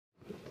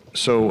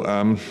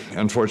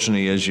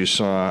Unfortunately, as you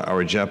saw,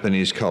 our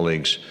Japanese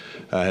colleagues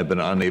have been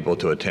unable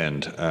to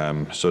attend.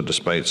 So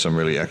despite some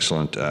really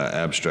excellent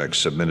abstracts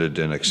submitted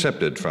and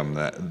accepted from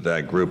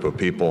that group of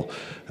people,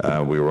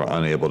 we were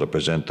unable to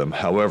present them.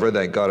 However,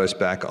 that got us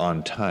back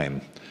on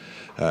time.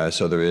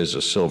 So there is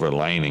a silver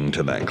lining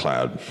to that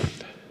cloud.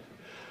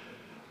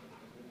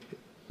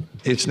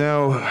 It's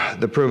now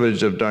the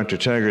privilege of Dr.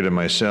 Taggart and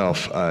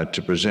myself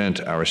to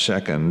present our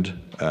second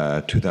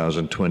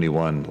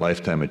 2021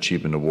 Lifetime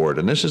Achievement Award.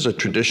 And this is a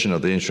tradition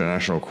of the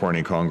International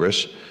Coronary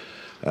Congress.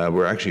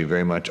 We're actually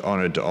very much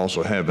honored to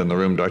also have in the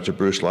room Dr.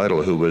 Bruce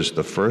Lytle, who was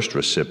the first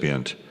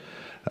recipient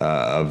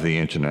of the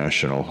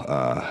International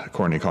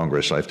Coronary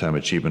Congress Lifetime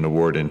Achievement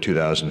Award in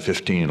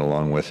 2015,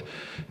 along with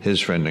his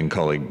friend and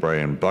colleague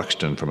Brian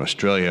Buxton from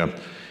Australia.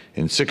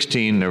 In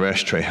 2016,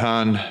 Naresh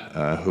Trehan,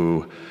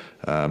 who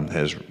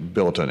has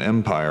built an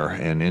empire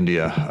in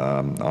India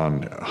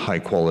on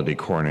high-quality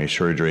coronary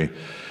surgery.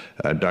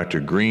 Dr.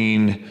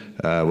 Green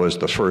was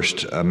the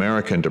first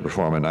American to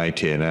perform an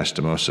ITA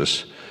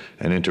anastomosis.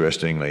 And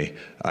interestingly,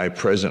 I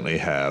presently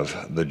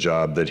have the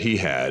job that he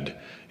had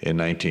in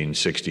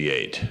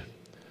 1968.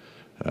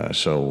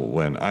 So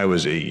when I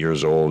was 8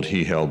 years old,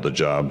 he held the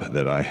job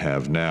that I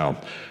have now.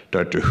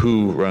 Dr.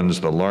 Hu runs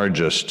the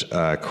largest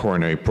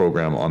coronary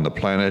program on the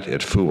planet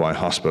at Fuwai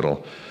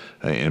Hospital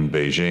in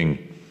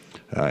Beijing.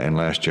 And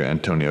last year,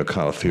 Antonio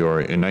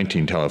Calafiore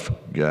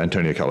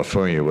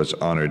was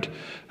honored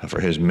for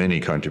his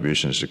many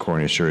contributions to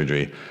coronary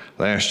surgery.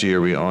 Last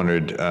year, we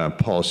honored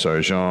Paul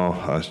Sargent,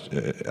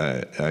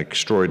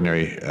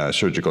 extraordinary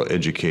surgical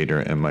educator,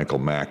 and Michael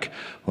Mack,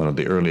 one of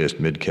the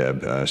earliest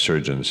mid-cab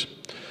surgeons.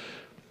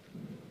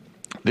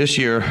 This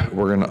year,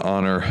 we're going to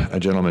honor a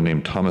gentleman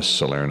named Tomas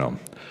Salerno.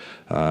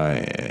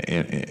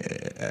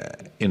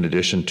 In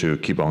addition to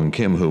Kibong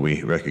Kim, who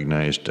we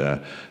recognized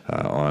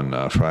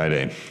on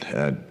Friday.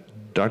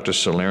 Dr.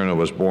 Salerno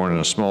was born in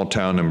a small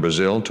town in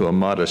Brazil to a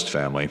modest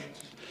family.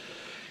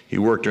 He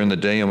worked during the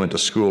day and went to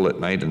school at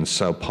night in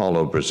Sao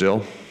Paulo,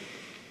 Brazil.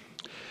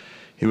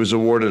 He was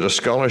awarded a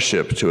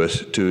scholarship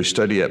to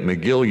study at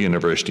McGill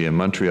University in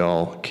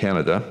Montreal,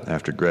 Canada,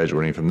 after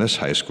graduating from this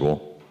high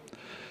school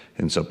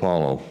in Sao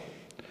Paulo.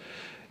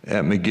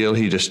 At McGill,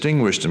 he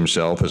distinguished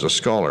himself as a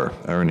scholar,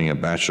 earning a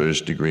bachelor's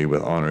degree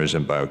with honors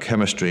in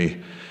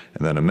biochemistry,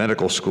 and then a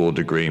medical school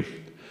degree,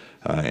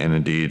 and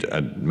indeed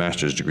a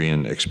master's degree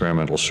in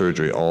experimental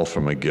surgery, all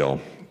from McGill.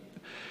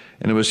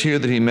 And it was here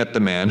that he met the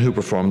man who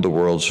performed the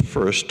world's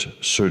first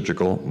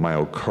surgical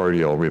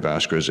myocardial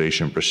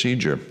revascularization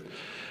procedure.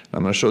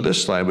 I'm going to show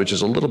this slide, which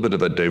is a little bit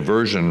of a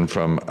diversion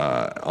from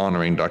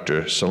honoring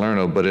Dr.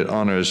 Salerno, but it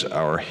honors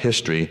our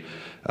history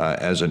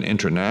as an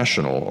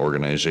international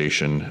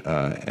organization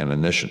and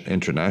an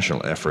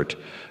international effort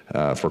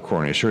for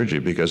coronary surgery,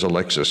 because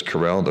Alexis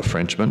Carrel, the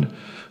Frenchman,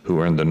 who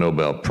earned the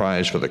Nobel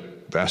Prize for the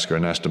vascular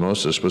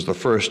anastomosis, was the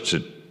first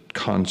to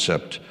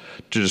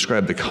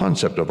describe the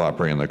concept of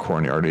operating the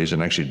coronary arteries,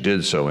 and actually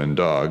did so in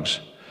dogs.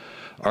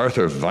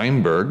 Arthur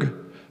Weinberg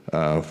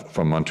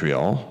from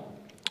Montreal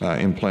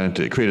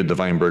created the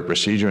Weinberg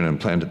procedure and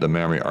implanted the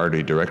mammary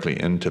artery directly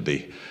into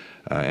the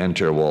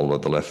anterior wall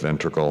of the left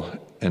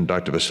ventricle. And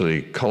Dr.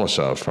 Vasily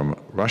Kolosov from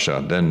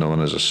Russia, then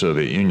known as the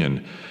Soviet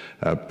Union,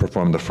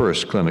 performed the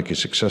first clinically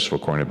successful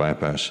coronary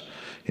bypass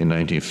in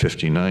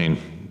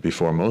 1959,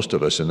 before most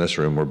of us in this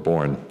room were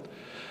born.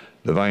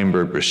 The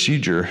Weinberg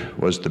procedure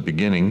was the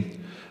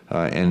beginning,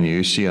 and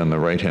you see on the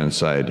right-hand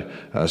side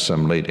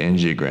some late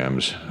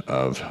angiograms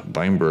of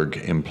Weinberg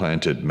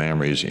implanted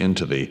mammaries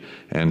into the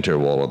anterior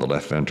wall of the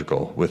left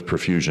ventricle with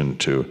perfusion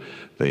to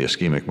the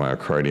ischemic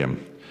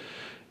myocardium.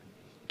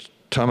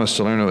 Tomas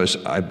Salerno is,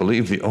 I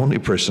believe, the only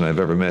person I've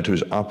ever met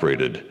who's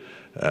operated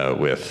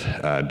with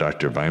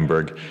Dr.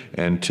 Weinberg.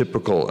 And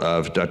typical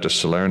of Dr.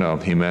 Salerno,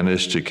 he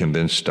managed to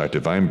convince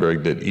Dr.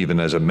 Weinberg that even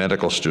as a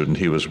medical student,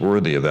 he was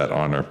worthy of that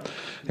honor,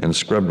 and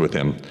scrubbed with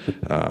him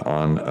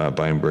on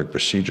Weinberg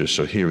procedures.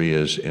 So here he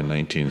is in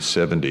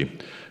 1970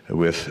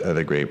 with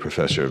the great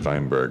Professor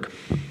Weinberg.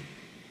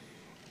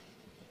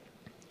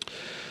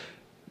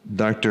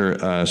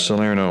 Dr.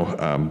 Salerno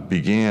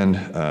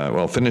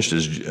finished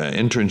his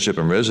internship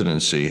and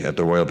residency at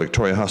the Royal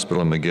Victoria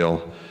Hospital in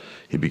McGill.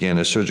 He began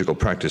his surgical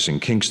practice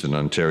in Kingston,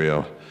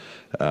 Ontario.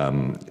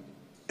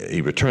 He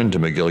returned to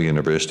McGill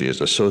University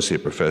as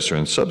associate professor,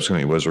 and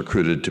subsequently was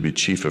recruited to be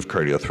chief of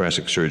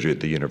cardiothoracic surgery at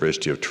the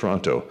University of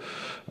Toronto,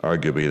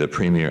 arguably the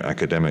premier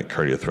academic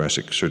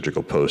cardiothoracic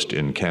surgical post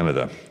in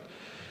Canada.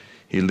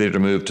 He later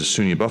moved to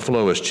SUNY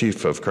Buffalo as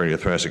chief of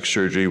cardiothoracic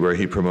surgery, where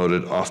he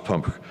promoted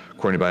off-pump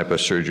coronary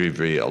bypass surgery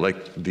via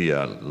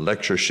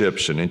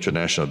lectureships and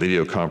international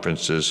video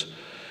conferences.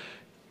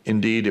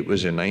 Indeed, it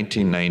was in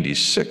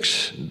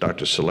 1996,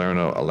 Dr.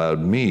 Salerno allowed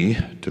me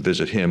to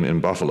visit him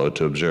in Buffalo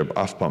to observe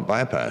off-pump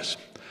bypass.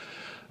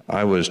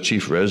 I was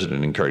chief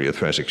resident in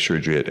cardiothoracic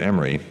surgery at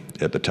Emory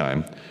at the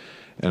time,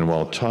 and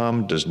while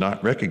Tom does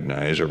not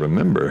recognize or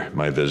remember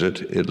my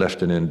visit, it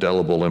left an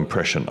indelible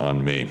impression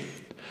on me.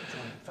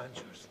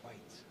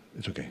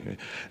 It's okay.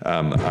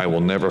 I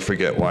will never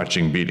forget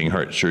watching beating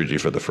heart surgery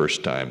for the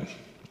first time.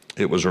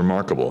 It was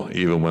remarkable,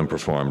 even when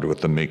performed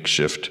with the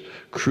makeshift,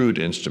 crude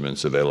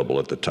instruments available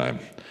at the time.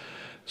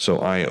 So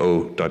I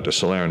owe Dr.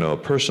 Salerno a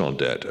personal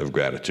debt of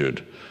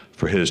gratitude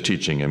for his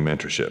teaching and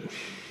mentorship.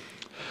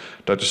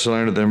 Dr.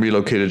 Salerno then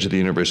relocated to the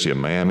University of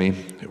Miami,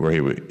 where he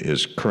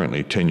is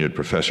currently tenured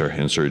professor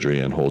in surgery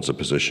and holds a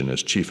position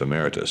as chief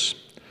emeritus.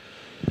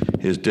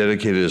 He has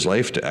dedicated his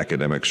life to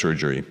academic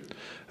surgery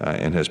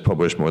and has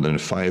published more than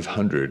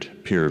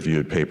 500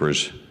 peer-reviewed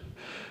papers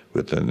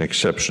with an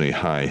exceptionally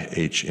high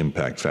H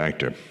impact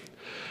factor.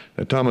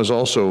 Now, Tomas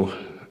also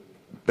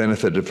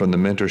benefited from the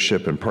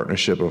mentorship and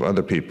partnership of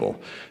other people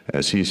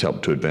as he's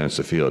helped to advance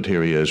the field.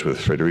 Here he is with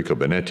Federico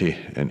Benetti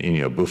and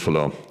Ennio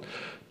Buffalo,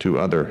 two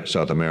other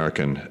South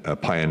American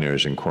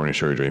pioneers in coronary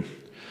surgery,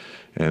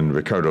 and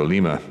Ricardo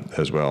Lima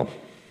as well.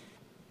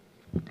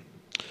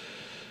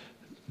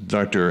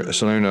 Dr.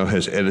 Salerno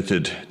has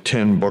edited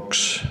 10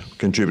 books,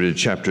 contributed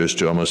chapters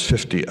to almost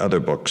 50 other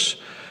books,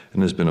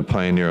 and has been a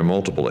pioneer in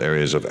multiple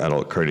areas of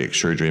adult cardiac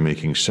surgery,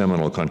 making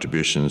seminal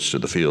contributions to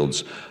the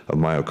fields of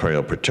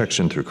myocardial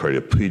protection through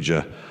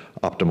cardioplegia,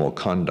 optimal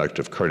conduct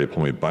of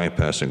cardiopulmonary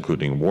bypass,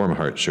 including warm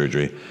heart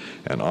surgery,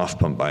 and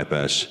off-pump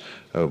bypass,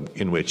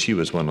 in which he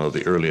was one of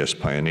the earliest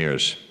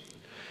pioneers.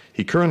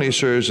 He currently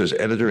serves as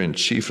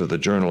editor-in-chief of the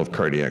Journal of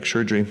Cardiac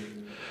Surgery,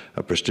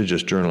 a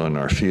prestigious journal in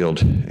our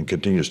field, and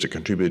continues to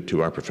contribute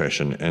to our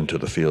profession and to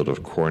the field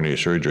of coronary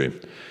surgery.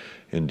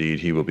 Indeed,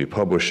 he will be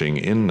publishing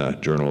in the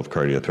Journal of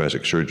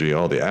Cardiothoracic Surgery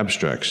all the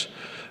abstracts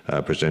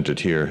presented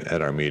here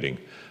at our meeting.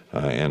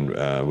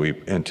 And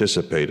we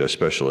anticipate a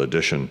special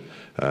edition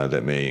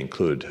that may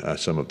include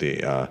some of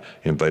the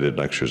invited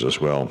lectures as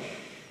well.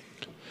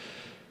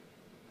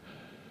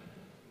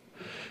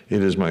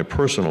 It is my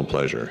personal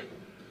pleasure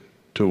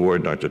to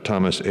award Dr.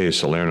 Tomas A.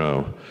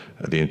 Salerno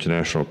the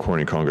International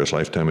Coronary Congress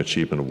Lifetime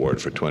Achievement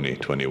Award for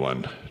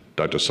 2021.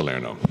 Dr.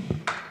 Salerno.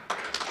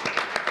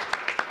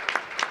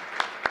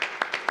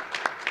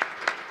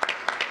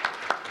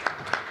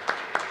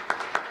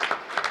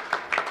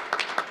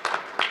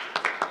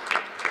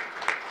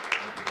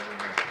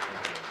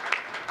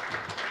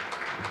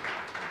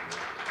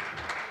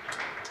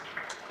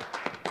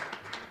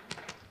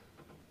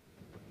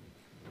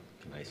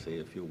 Can I say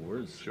a few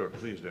words? Sure,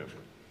 please do.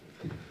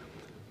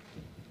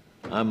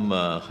 I'm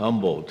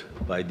humbled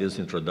by this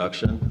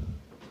introduction.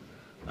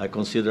 I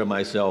consider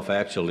myself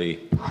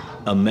actually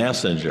a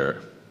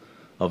messenger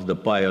of the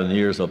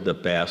pioneers of the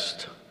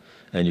past,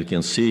 and you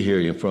can see here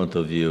in front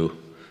of you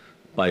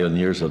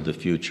pioneers of the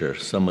future,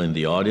 some in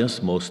the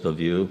audience, most of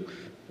you,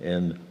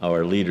 and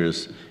our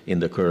leaders in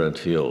the current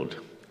field.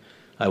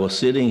 I was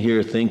sitting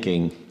here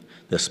thinking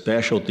the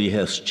specialty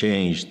has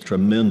changed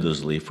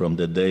tremendously from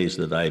the days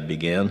that I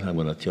began. I'm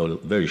going to tell a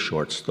very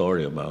short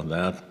story about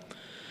that.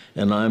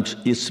 And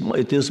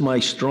it is my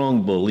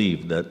strong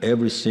belief that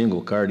every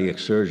single cardiac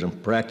surgeon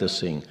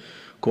practicing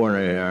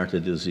coronary artery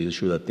disease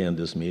should attend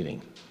this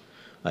meeting.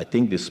 I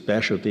think the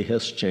specialty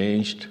has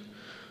changed.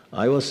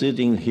 I was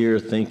sitting here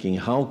thinking,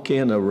 how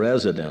can a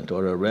resident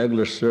or a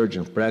regular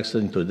surgeon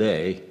practicing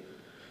today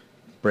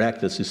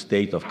practice the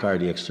state of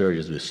cardiac surgery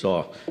as we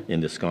saw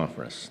in this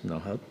conference? Now,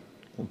 how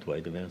do I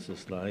advance the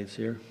slides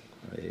here?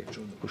 I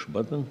push a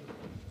button.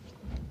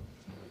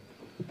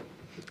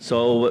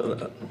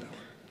 So,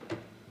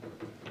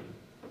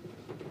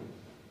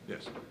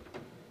 yes.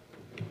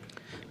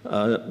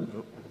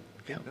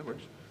 Yeah, that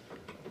works.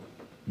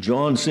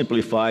 John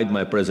simplified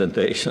my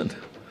presentation.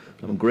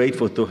 I'm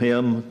grateful to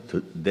him,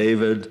 to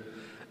David,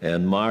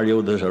 and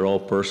Mario. Those are all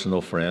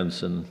personal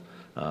friends, and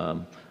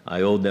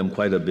I owe them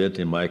quite a bit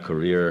in my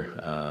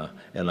career,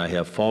 and I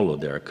have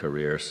followed their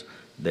careers.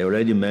 They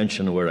already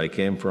mentioned where I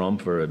came from,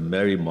 for a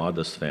very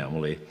modest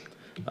family.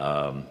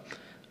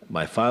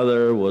 My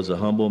father was a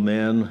humble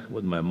man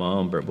with my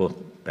mom. They're both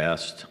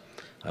passed.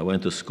 I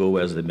went to school,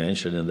 as they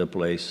mentioned, in the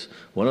place.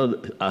 One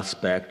of the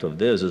aspects of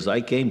this is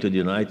I came to the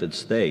United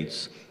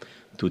States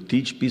to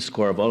teach Peace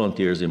Corps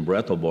volunteers in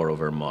Brattleboro,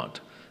 Vermont.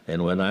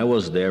 And when I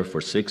was there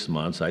for 6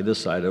 months, I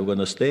decided I'm going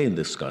to stay in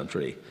this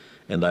country.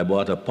 And I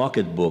bought a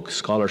pocketbook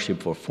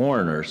scholarship for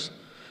foreigners,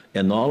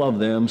 and all of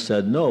them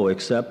said no,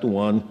 except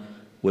one,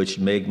 which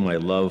made my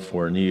love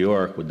for New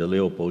York with the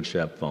Leopold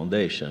Shep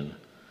Foundation.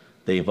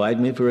 They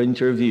invited me for an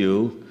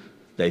interview.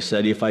 They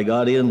said if I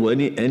got in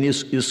any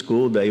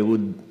school, they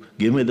would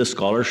give me the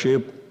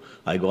scholarship.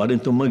 I got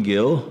into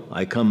McGill.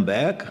 I come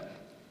back.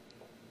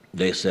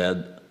 They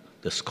said,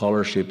 the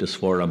scholarship is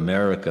for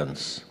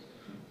Americans.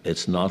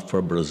 It's not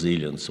for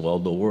Brazilians. Well,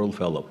 the world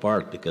fell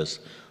apart because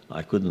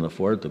I couldn't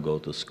afford to go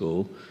to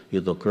school.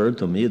 It occurred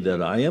to me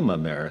that I am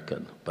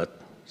American,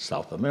 but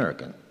South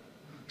American.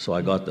 So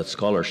I got that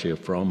scholarship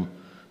from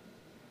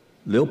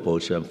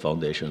Leopold Shep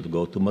Foundation to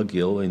go to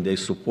McGill, and they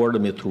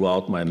supported me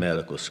throughout my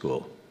medical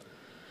school.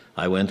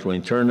 I went through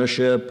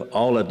internship,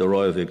 all at the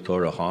Royal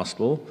Victoria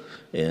Hospital,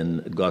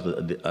 and got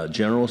a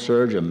general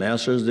surgery, a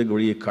master's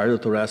degree,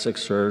 cardiothoracic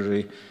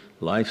surgery,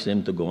 Life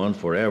seemed to go on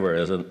forever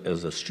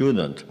as a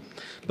student.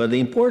 But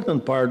the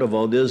important part of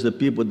all this, the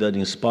people that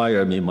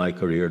inspired me in my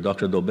career,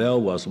 Dr.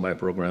 Dobell was my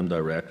program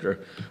director.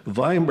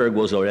 Weinberg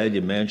was already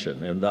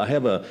mentioned, and I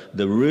have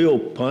the real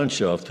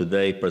punch of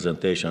today's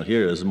presentation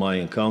here is my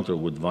encounter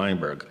with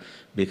Weinberg,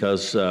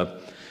 because I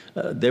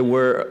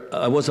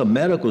was a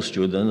medical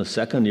student, a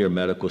second-year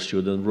medical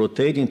student,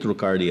 rotating through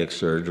cardiac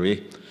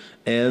surgery,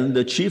 and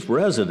the chief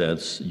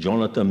residents,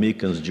 Jonathan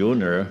Meekins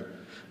Jr.,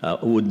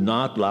 would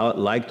not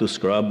like to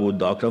scrub with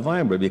Dr.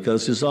 Weinberg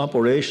because his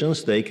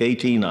operations take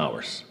 18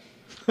 hours.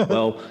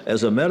 Well,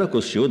 as a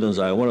medical student,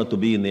 I wanted to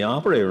be in the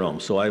operating room,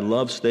 so I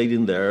loved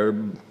staying there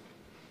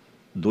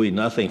doing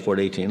nothing for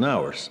 18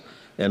 hours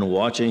and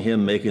watching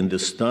him making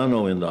this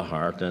tunnel in the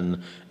heart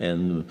and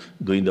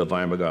doing the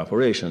Weinberg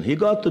operation. He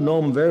got to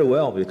know him very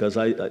well because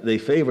they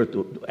favored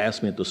to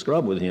ask me to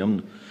scrub with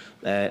him,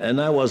 and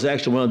I was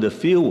actually one of the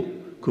few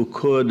who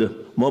could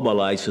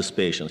mobilize his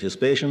patients. His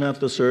patient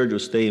after surgery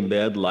would stay in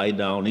bed, lie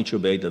down,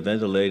 intubated,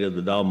 ventilated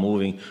without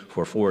moving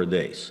for 4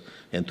 days.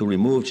 And to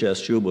remove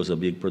chest tube was a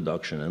big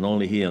production, and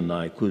only he and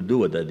I could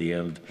do it at the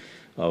end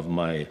of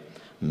my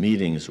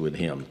meetings with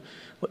him.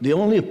 But the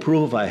only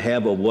proof I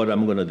have of what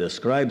I'm going to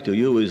describe to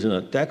you is in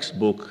a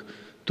textbook,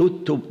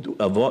 two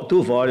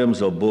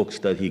volumes of books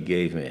that he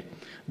gave me.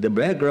 The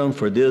background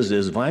for this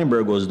is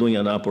Weinberg was doing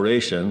an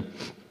operation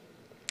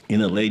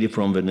in a lady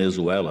from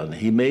Venezuela. And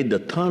he made the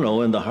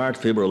tunnel and the heart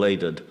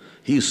fibrillated.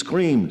 He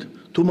screamed,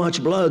 too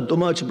much blood,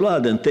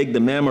 and take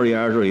the mammary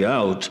artery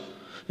out.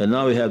 And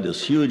now we have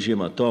this huge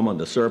hematoma on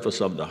the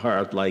surface of the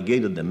heart,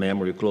 ligated the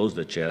mammary, closed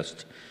the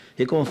chest.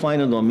 He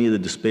confided on me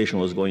that this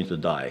patient was going to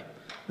die.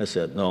 I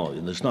said, no,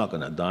 it's not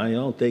going to die.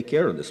 I'll take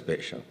care of this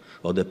patient.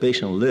 Well, the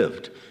patient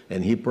lived,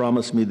 and he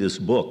promised me this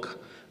book,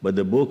 but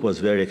the book was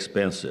very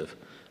expensive.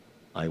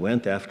 I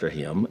went after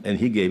him, and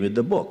he gave me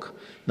the book.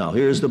 Now,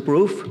 here's the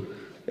proof.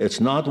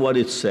 It's not what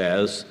it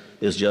says.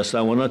 It's just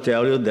I want to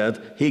tell you that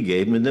he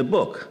gave me the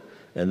book.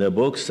 And the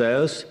book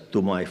says,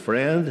 to my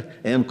friend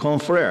and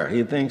confrere.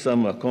 He thinks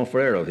I'm a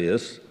confrere of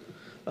his.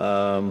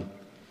 A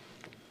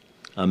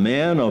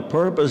man of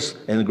purpose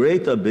and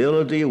great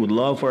ability with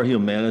love for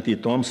humanity,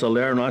 Tom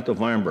Salerno out of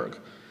Weinberg.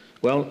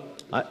 Well,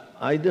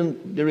 I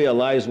didn't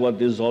realize what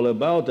this is all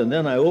about, and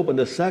then I opened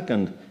the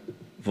second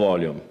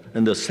volume.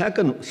 And the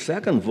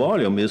second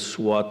volume is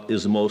what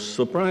is most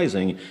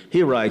surprising.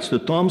 He writes, to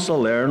Tom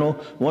Salerno,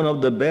 one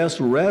of the best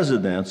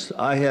residents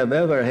I have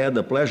ever had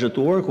the pleasure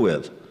to work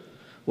with.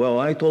 Well,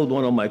 I told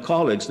one of my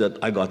colleagues that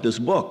I got this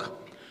book.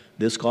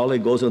 This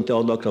colleague goes and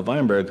tells Dr.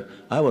 Weinberg,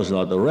 I was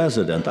not a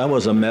resident, I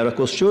was a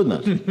medical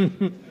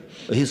student.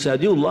 He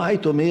said, you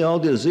lied to me all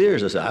these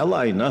years. I said, I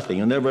lied nothing,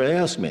 you never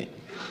asked me.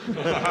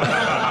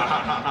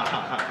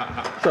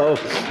 So,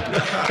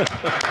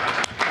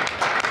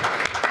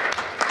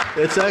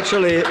 it's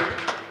actually,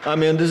 I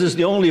mean, this is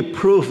the only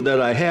proof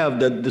that I have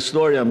that the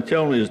story I'm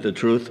telling you is the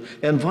truth.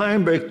 And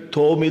Weinberg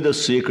told me the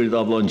secret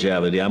of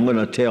longevity. I'm going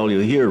to tell you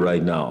here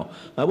right now.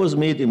 I was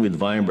meeting with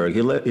Weinberg.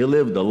 He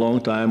lived a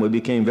long time. We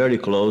became very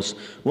close.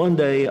 One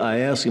day I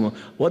asked him,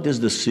 what is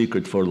the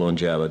secret for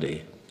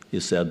longevity? He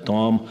said,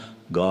 Tom,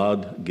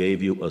 God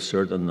gave you a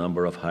certain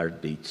number of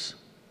heartbeats.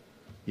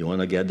 You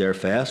want to get there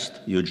fast?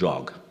 You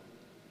jog.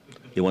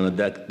 You want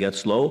to get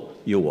slow?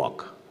 You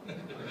walk.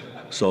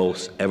 So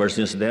ever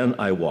since then,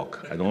 I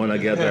walk. I don't want to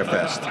get there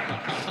fast.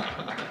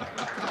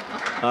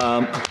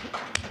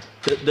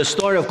 The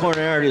story of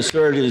coronary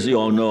surgery, as you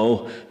all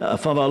know,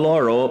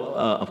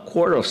 Favaloro, a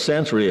quarter of a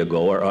century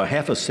ago, or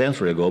half a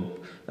century ago,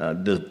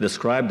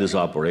 described this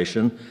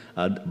operation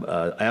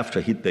after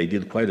they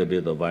did quite a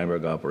bit of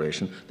Weinberg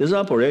operation. This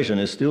operation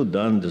is still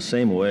done the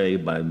same way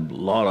by a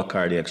lot of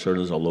cardiac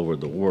surgeons all over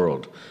the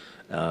world.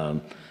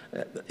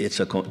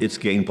 It's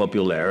gained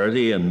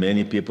popularity, and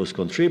many people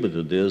contribute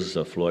to this.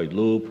 Floyd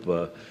Loop,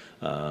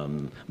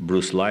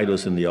 Bruce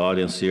Lidos in the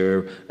audience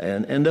here,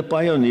 and the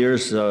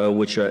pioneers,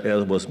 which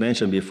was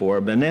mentioned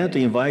before.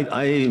 Benetti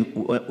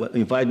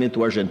invited me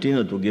to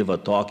Argentina to give a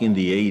talk in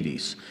the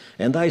 80s.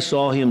 And I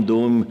saw him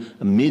doing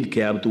a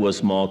mid-cab to a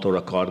small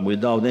thoracotomy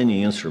without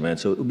any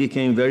instruments. So we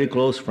became very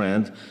close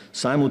friends.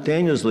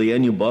 Simultaneously,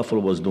 NU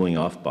Buffalo was doing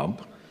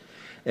off-pump.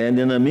 And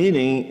in a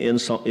meeting in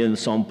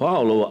São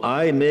Paulo,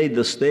 I made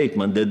the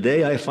statement, the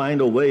day I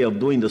find a way of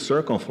doing the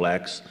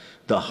circumflex,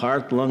 the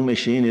heart-lung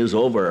machine is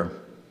over.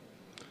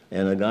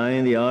 And a guy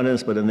in the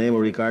audience by the name of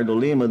Ricardo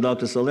Lima,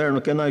 Dr.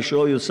 Salerno, can I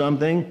show you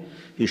something?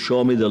 He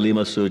showed me the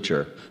Lima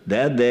suture.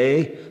 That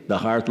day, the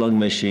heart-lung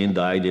machine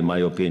died, in my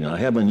opinion. I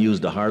haven't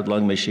used the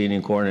heart-lung machine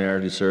in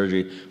coronary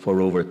surgery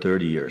for over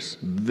 30 years.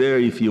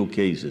 Very few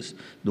cases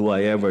do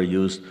I ever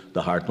use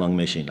the heart-lung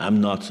machine.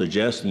 I'm not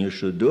suggesting you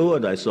should do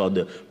it. I saw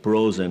the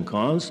pros and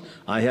cons.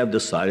 I have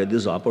decided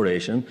this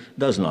operation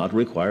does not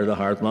require the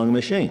heart-lung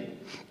machine.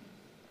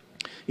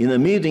 In a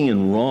meeting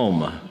in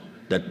Rome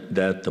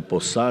that the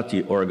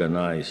Possati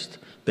organized,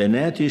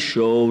 Benetti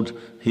showed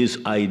his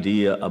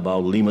idea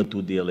about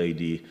limited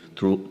DLAD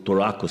through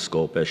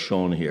thoracoscope, as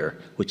shown here,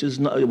 which is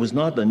not, it was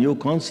not a new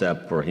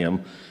concept for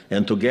him.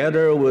 And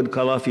together with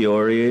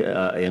Calafiore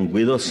and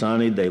Guido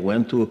Sani, they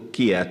went to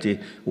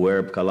Chieti,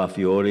 where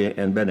Calafiore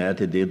and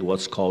Benetti did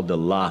what's called the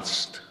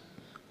LAST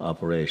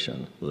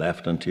operation,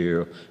 left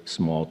anterior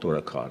small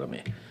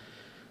thoracotomy.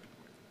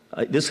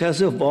 This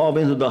has evolved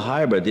into the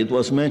hybrid. It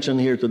was mentioned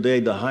here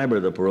today, the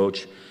hybrid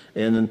approach.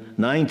 In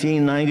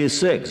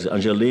 1996,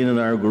 Angelina and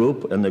our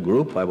group, and the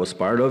group, I was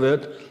part of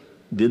it,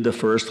 did the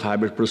first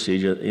hybrid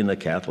procedure in the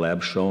cath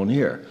lab shown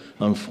here.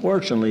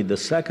 Unfortunately, the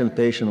second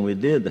patient we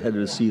did had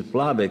received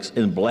Plavix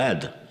and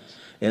bled.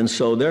 And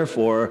so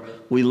therefore,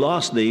 we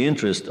lost the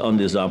interest on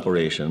this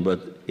operation,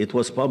 but it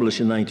was published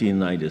in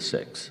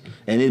 1996,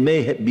 and it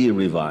may be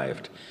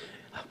revived.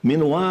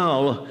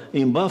 Meanwhile,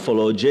 in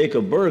Buffalo,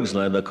 Jacob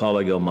Bergsland, a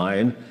colleague of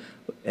mine,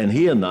 and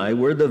he and I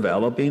were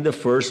developing the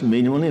first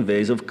minimally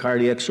invasive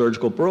cardiac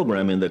surgical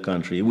program in the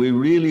country. We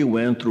really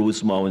went through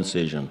small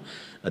incision.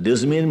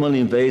 This minimally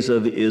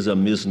invasive is a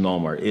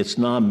misnomer. It's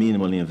not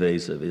minimally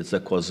invasive. It's a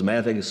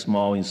cosmetic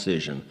small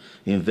incision.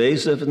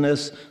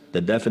 Invasiveness,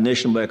 the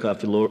definition by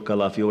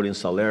Calafiore in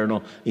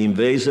Salerno,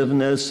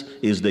 invasiveness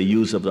is the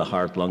use of the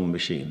heart-lung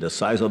machine. The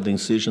size of the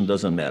incision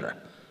doesn't matter.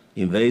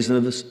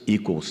 Invasiveness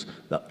equals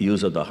the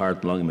use of the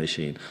heart-lung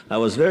machine. I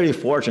was very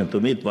fortunate to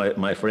meet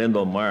my friend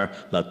Omar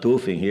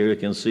Latouf here. You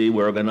can see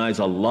we organized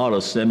a lot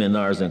of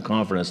seminars and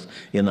conferences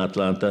in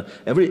Atlanta.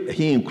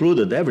 He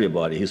included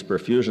everybody, his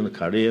perfusion,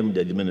 Karim, the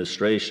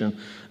administration.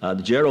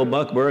 Gerald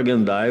Buckberg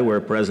and I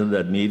were present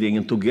at that meeting,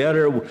 and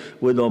together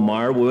with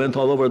Omar, we went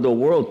all over the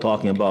world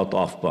talking about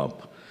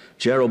off-pump.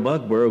 Gerald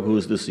Buckberg,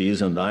 who's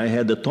deceased, and I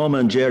had the Tom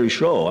and Jerry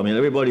show. I mean,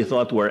 everybody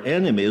thought we're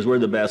enemies, we're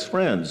the best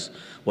friends.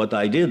 What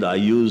I did, I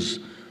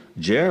used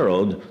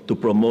Gerald to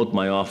promote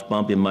my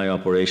off-pump in my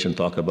operation,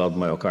 talk about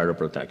myocardial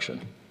protection.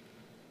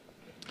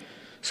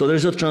 So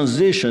there's a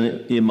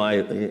transition in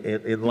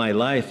my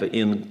life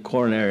in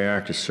coronary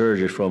artery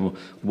surgery from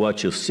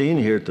what you've seen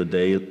here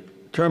today,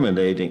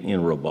 terminating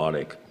in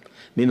robotic.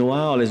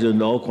 Meanwhile, as you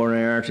know,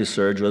 coronary artery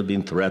surgery has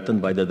been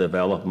threatened by the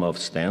development of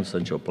stents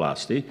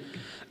angioplasty.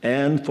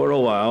 And for a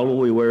while,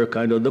 we were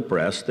kind of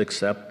depressed,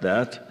 except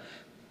that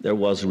there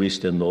was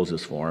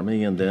restenosis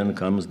forming, and then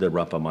comes the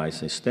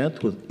rapamycin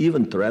stent, which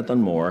even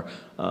threatened more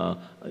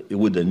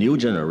with the new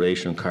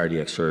generation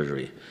cardiac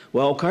surgery.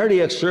 Well,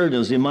 cardiac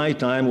surgeons in my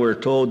time were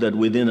told that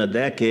within a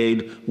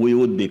decade, we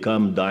would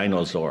become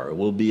dinosaur,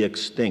 we'll be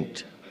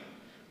extinct.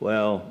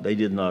 Well, they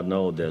did not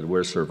know that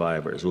we're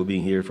survivors. We've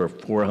been here for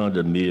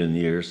 400 million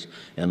years,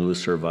 and we're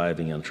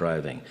surviving and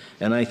thriving.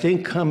 And I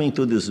think coming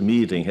to this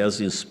meeting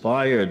has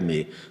inspired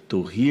me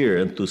to hear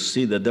and to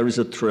see that there is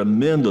a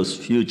tremendous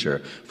future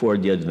for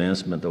the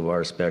advancement of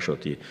our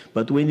specialty.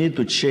 But we need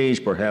to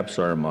change perhaps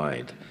our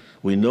mind.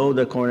 We know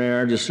that coronary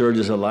artery surgery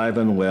is alive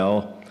and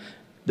well.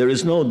 There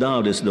is no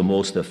doubt it's the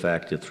most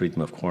effective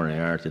treatment of coronary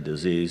artery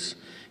disease.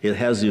 It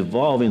has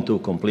evolved into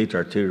complete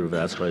arterial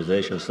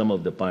vascularization. Some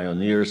of the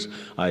pioneers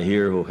I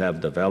hear who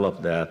have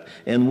developed that,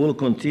 and will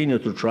continue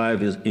to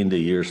thrive in the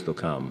years to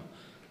come.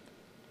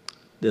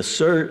 The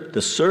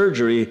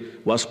surgery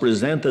was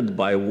presented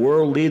by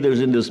world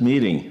leaders in this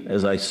meeting,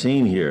 as I've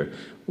seen here,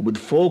 with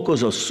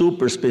focus on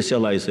super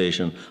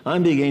specialization.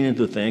 I'm beginning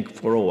to think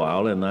for a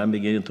while, and I'm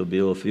beginning to be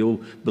a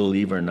few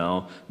believer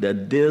now,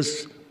 that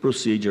this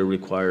procedure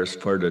requires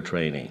further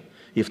training.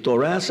 If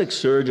thoracic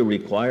surgery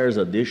requires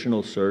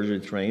additional surgery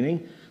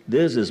training,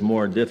 this is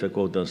more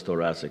difficult than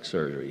thoracic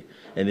surgery.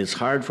 And it's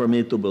hard for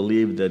me to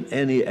believe that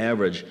any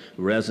average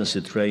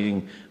residency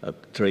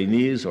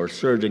trainees or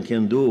surgeon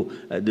can do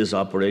this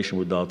operation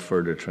without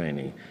further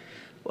training.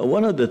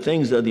 One of the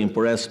things that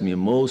impressed me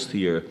most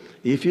here,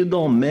 if you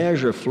don't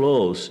measure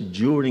flows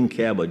during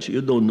CABG,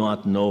 you do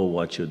not know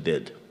what you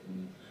did.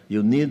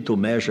 You need to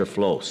measure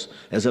flows.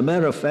 As a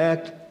matter of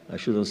fact, I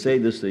shouldn't say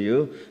this to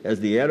you, as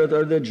the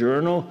editor of the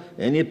journal,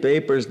 any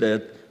papers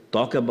that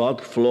talk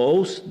about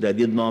flows, that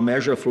did not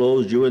measure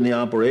flows during the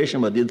operation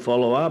but did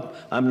follow up,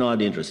 I'm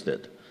not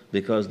interested,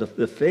 because the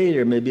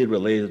failure may be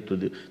related to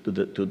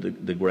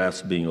the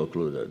grafts being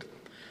occluded.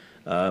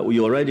 We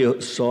already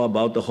saw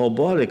about the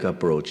robotic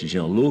approach,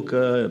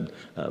 Gianluca,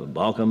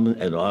 Balcom,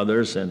 and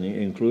others, and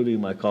including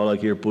my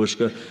colleague here,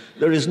 Pushka.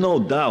 There is no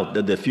doubt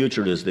that the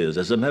future is this.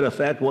 As a matter of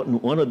fact,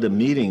 one of the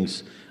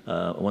meetings,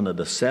 one of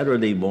the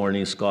Saturday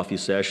mornings coffee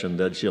session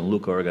that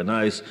Gianluca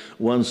organized,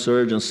 one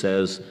surgeon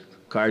says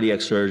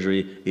cardiac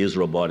surgery is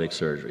robotic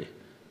surgery.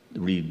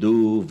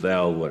 Redo,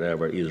 valve,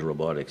 whatever is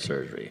robotic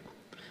surgery.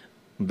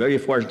 I'm very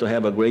fortunate to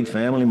have a great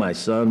family, my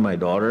son, my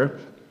daughter,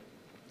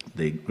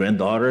 the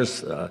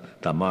granddaughters,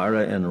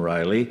 Tamara and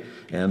Riley,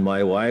 and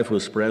my wife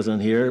who's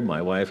present here.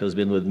 My wife has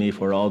been with me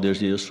for all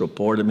these years,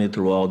 supported me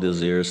through all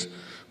these years,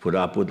 put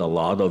up with a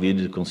lot of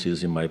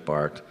idiosyncrasies in my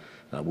part.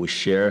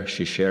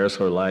 She shares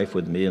her life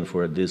with me, and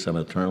for this I'm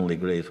eternally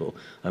grateful.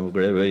 I'm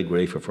very, very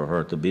grateful for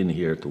her to be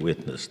here to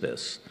witness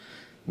this.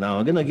 Now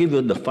I'm going to give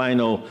you the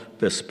final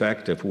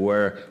perspective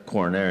where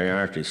coronary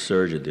artery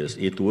surgery is.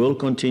 It will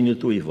continue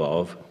to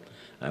evolve.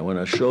 I want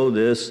to show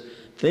this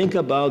Think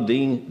about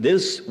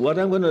this, what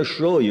I'm going to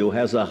show you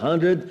has a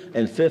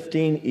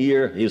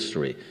 115-year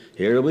history.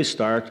 Here we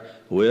start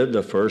with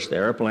the first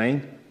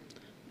airplane,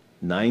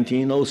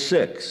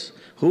 1906.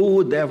 Who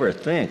would ever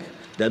think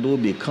that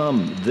would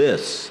become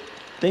this?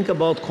 Think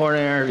about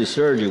coronary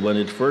surgery when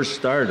it first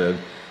started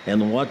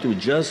and what you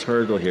just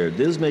heard here.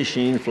 This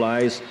machine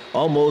flies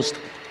almost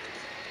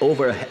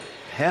over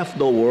half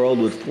the world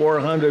with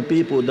 400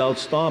 people without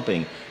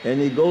stopping,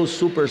 and it goes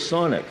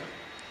supersonic.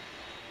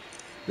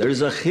 There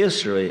is a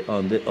history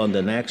on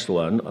the next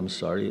one. I'm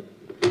sorry,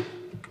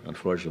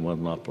 unfortunately, will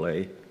not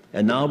play.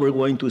 And now we're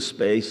going to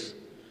space,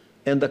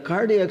 and the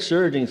cardiac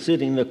surgeon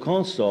sitting in the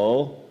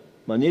console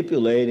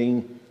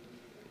manipulating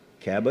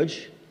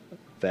cabbage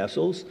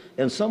vessels,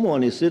 and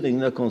someone is sitting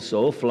in the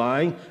console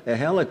flying a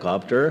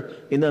helicopter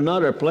in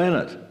another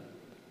planet.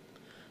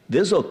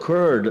 This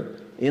occurred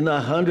in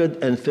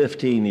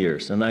 115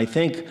 years. And I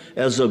think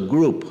as a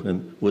group,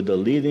 and with the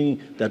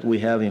leading that we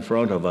have in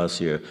front of us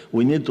here,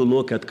 we need to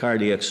look at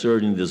cardiac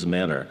surgery in this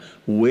manner.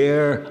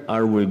 Where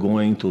are we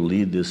going to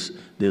lead this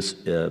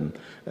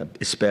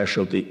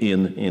specialty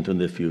into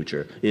the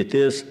future? It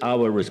is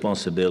our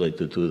responsibility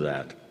to do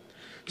that.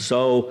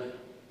 So,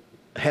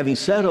 having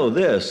said all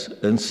this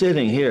and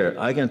sitting here,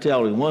 I can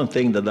tell you one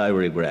thing that I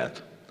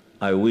regret.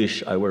 I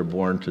wish I were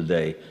born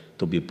today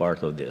to be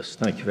part of this.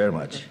 Thank you very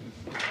much.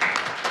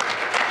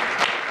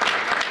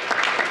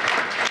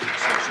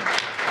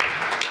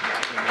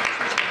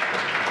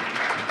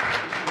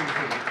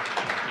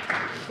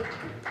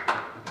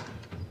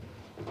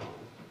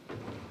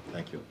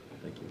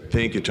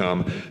 Thank you,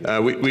 Tom.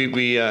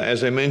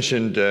 As I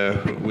mentioned,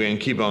 when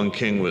Kibong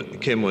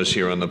Kim was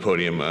here on the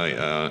podium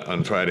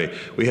on Friday,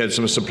 we had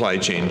some supply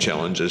chain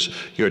challenges.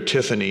 Your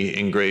Tiffany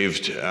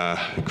engraved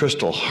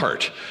crystal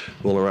heart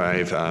will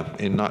arrive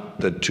in not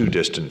the too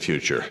distant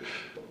future.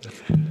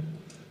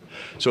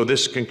 So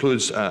this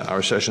concludes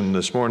our session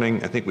this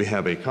morning. I think we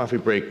have a coffee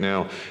break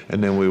now,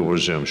 and then we will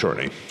resume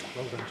shortly.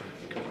 Well done,